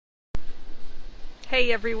Hey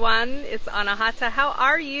everyone, it's Anahata. How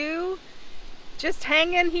are you? Just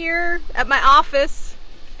hanging here at my office,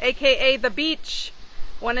 aka the beach.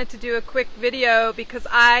 Wanted to do a quick video because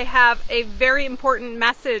I have a very important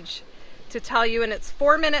message to tell you, and it's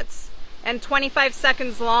 4 minutes and 25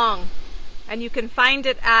 seconds long. And you can find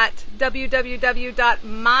it at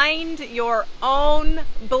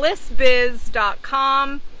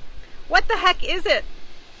www.mindyourownblissbiz.com. What the heck is it?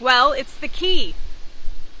 Well, it's the key.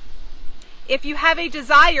 If you have a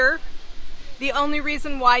desire, the only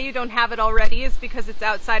reason why you don't have it already is because it's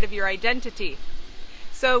outside of your identity.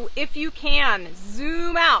 So if you can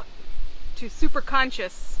zoom out to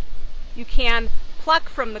superconscious, you can pluck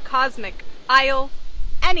from the cosmic isle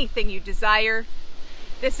anything you desire.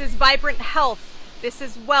 This is vibrant health. This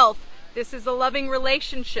is wealth. This is a loving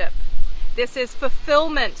relationship. This is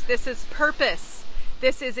fulfillment. This is purpose.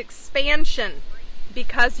 This is expansion,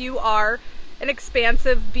 because you are an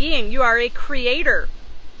expansive being. You are a creator.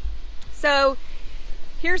 So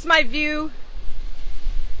here's my view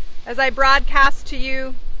as I broadcast to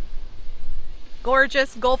you.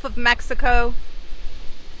 Gorgeous Gulf of Mexico.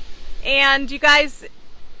 And you guys,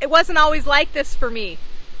 it wasn't always like this for me.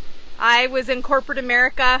 I was in corporate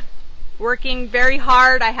America, working very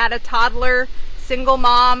hard. I had a toddler, single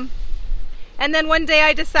mom. And then one day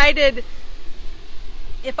I decided,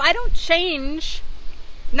 if I don't change,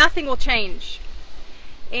 nothing will change.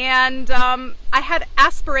 And I had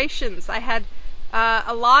aspirations. I had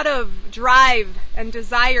a lot of drive and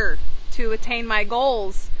desire to attain my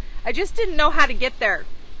goals. I just didn't know how to get there.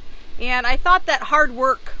 And I thought that hard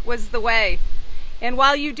work was the way. And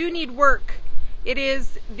while you do need work, it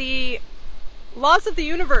is the laws of the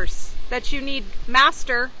universe that you need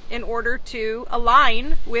master in order to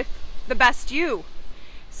align with the best you.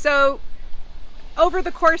 So over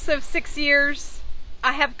the course of 6 years,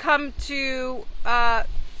 I have come to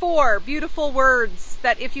 4 beautiful words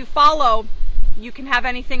that if you follow, you can have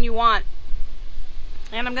anything you want.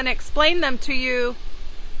 And I'm going to explain them to you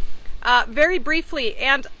very briefly.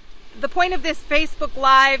 And the point of this Facebook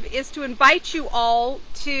Live is to invite you all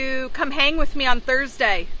to come hang with me on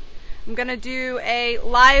Thursday. I'm going to do a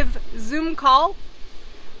live Zoom call,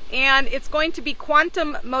 and it's going to be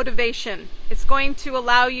quantum motivation. It's going to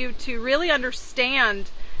allow you to really understand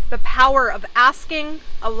the power of asking,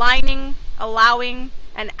 aligning, allowing,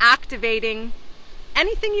 and activating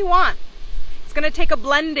anything you want. It's going to take a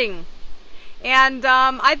blending. And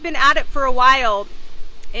I've been at it for a while,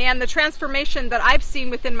 and the transformation that I've seen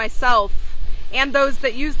within myself and those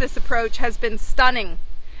that use this approach has been stunning.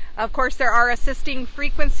 Of course, there are assisting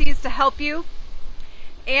frequencies to help you.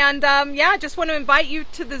 And yeah, just want to invite you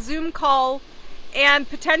to the Zoom call, and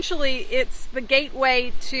potentially it's the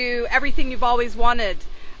gateway to everything you've always wanted.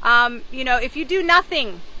 You know, if you do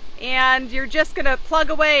nothing and you're just going to plug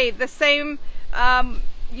away the same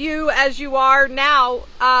you as you are now,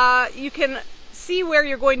 you can see where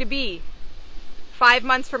you're going to be 5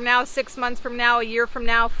 months from now, 6 months from now, a year from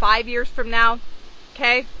now, 5 years from now.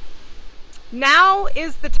 Okay? Now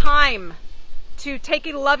is the time to take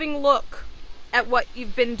a loving look at what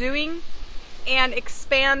you've been doing and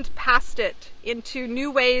expand past it into new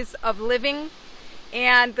ways of living.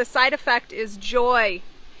 And the side effect is joy.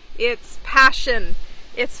 It's passion,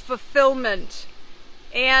 it's fulfillment,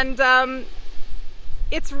 and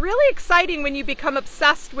it's really exciting when you become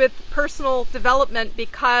obsessed with personal development,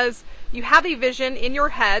 because you have a vision in your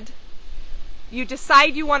head, you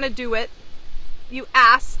decide you want to do it, you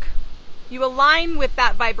ask, you align with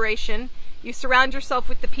that vibration, you surround yourself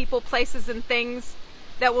with the people, places, and things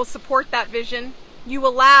that will support that vision, you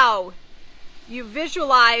allow, you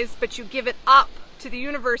visualize, but you give it up to the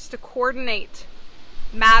universe to coordinate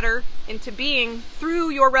matter into being through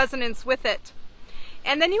your resonance with it.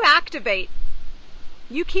 And then you activate.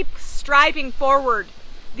 You keep striving forward.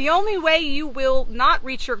 The only way you will not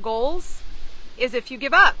reach your goals is if you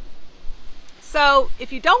give up. So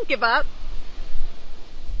if you don't give up,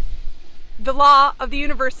 the law of the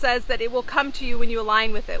universe says that it will come to you when you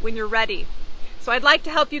align with it, when you're ready. So I'd like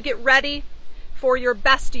to help you get ready for your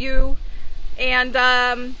best you. And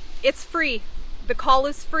it's free. The call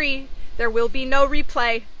is free. There will be no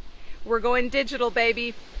replay. We're going digital,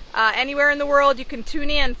 baby. Anywhere in the world, you can tune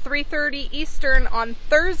in 3:30 Eastern on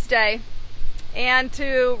Thursday. And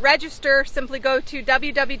to register, simply go to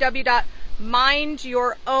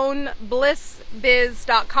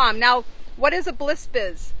www.mindyourownblissbiz.com. Now, what is a bliss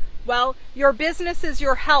biz? Well, your business is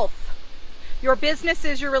your health. Your business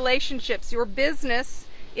is your relationships. Your business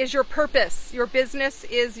is your purpose. Your business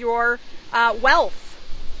is your wealth.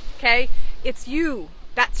 Okay? It's you.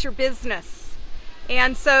 That's your business.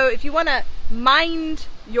 And so if you want to mind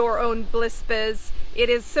your own bliss biz, It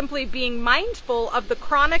is simply being mindful of the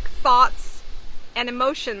chronic thoughts and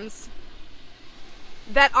emotions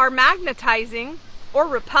that are magnetizing or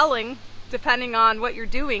repelling, depending on what you're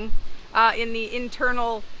doing in the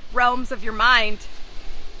internal realms of your mind,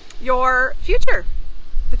 your future,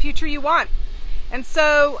 the future you want. And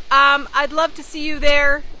so I'd love to see you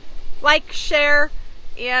there. Like, share,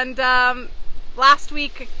 and last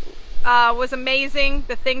week was amazing,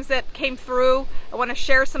 the things that came through. I want to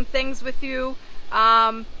share some things with you,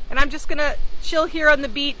 and I'm just gonna chill here on the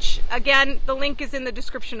beach. Again, the link is in the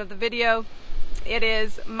description of the video. It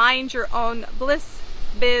is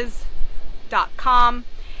mindyourownblissbiz.com,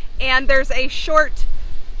 and there's a short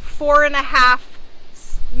 4.5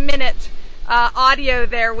 minute audio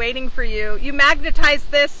there waiting for you. You magnetize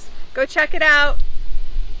this, go check it out.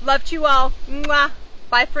 Love to you all. Mwah.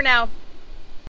 Bye for now.